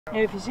And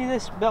if you see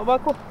this belt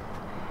buckle,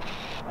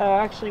 I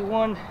actually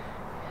won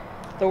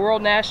the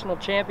World National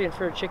Champion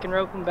for chicken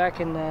roping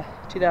back in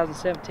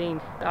 2017.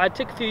 I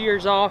took a few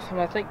years off, and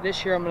I think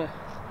this year I'm gonna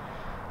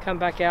come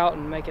back out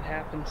and make it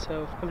happen.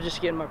 So I'm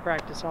just getting my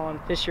practice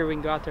on. This year we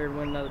can go out there and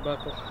win another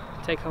buckle,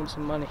 take home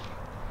some money.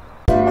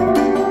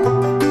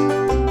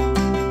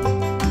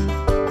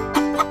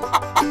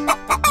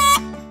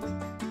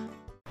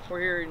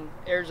 We're here in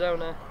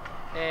Arizona,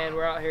 and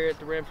we're out here at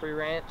the Remfria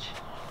Ranch,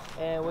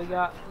 and we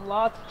got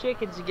lots of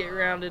chickens to get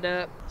rounded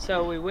up.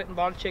 So we went and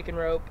bought a chicken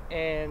rope,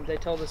 and they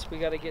told us we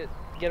got to get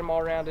them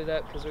all rounded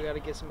up because we got to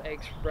get some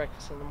eggs for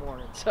breakfast in the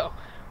morning. So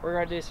we're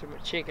gonna do some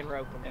chicken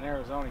roping. In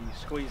Arizona, you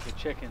squeeze the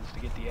chickens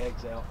to get the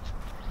eggs out.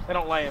 They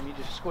don't lay them, you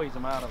just squeeze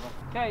them out of them.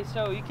 Okay,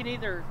 so you can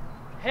either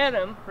head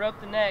them, rope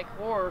the neck,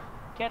 or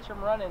catch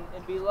them running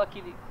and be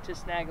lucky to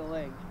snag a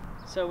leg.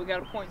 So we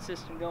got a point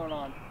system going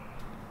on.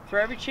 For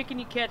every chicken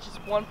you catch, it's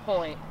 1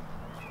 point,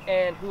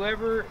 and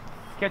whoever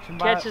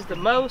catches the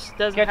most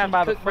doesn't have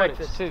to cook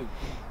breakfast. Too.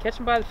 Catch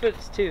them by the foot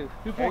is 2.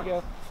 2 points. There you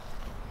go.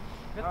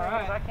 Good thing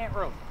is I can't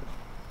rope.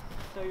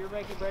 So you're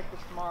making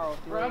breakfast tomorrow?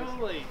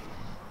 Probably.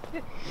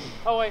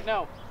 Oh wait,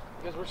 no,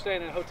 because we're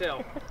staying in a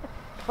hotel.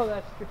 Oh,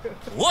 that's true.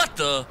 What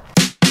the?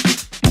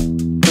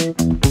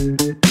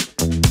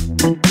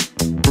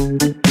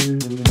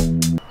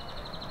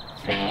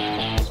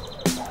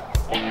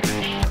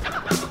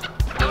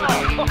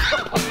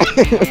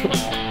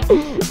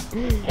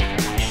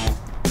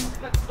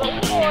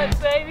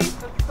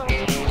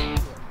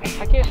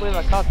 I can't believe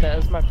I caught that.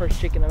 That's my first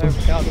chicken I've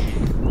ever caught.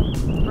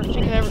 First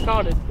chicken I ever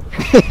caught it.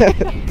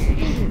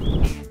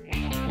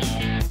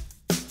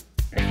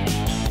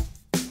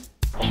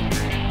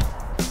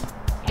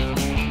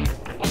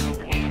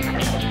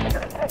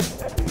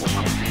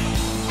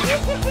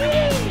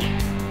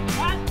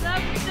 That's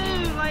number 2,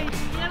 ladies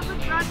and gentlemen,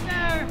 right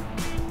there.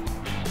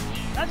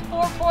 That's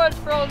 4 points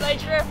for old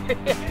nature.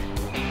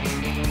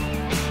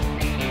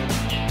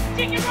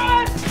 Chicken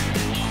run!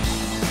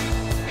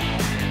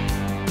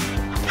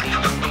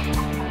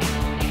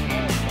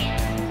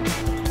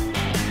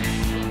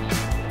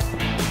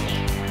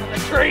 On the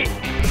tree.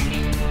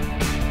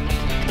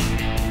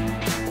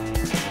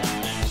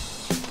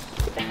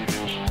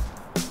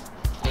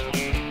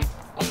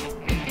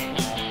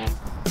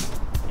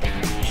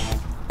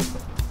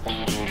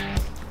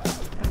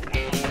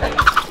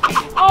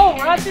 Oh,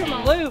 right through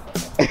my loop.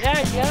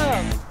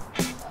 Dadgum.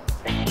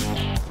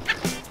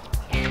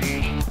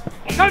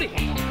 Cody!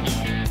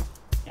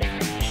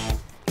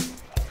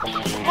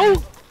 Oh!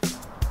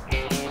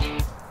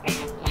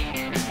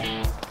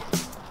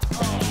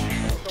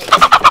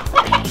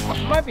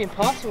 It might be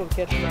impossible to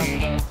catch him out of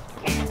the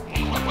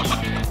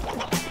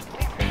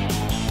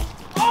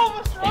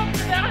almost roped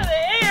it out of the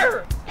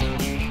air!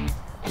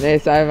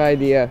 Nice, I have an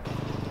idea.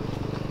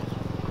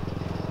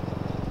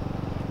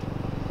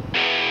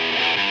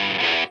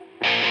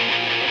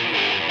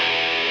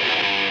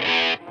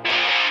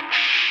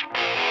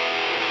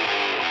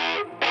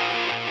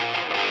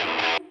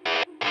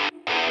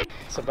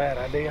 It's a bad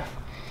idea.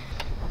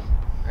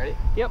 Ready?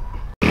 Yep.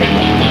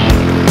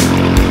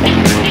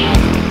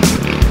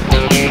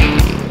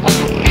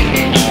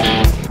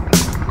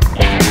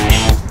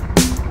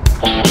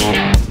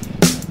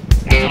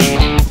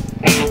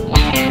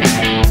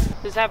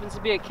 This happens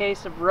to be a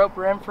case of Rope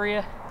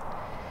Remfria.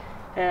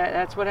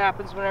 That's what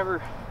happens whenever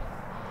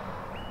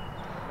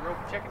You rope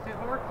a chicken too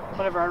hard?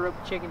 Whenever I rope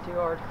a chicken too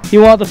hard.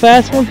 You want the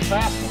fast one?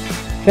 Fast one.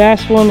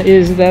 Fast one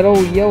is that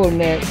old yellow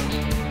net.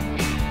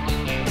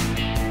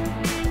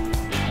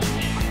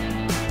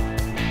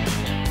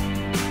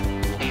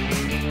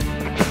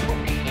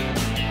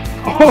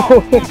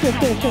 Oh!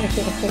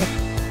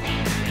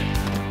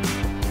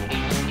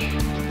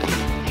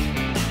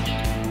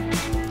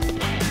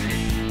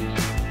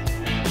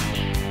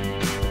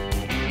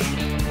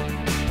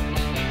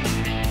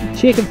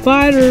 Chicken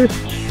fighter.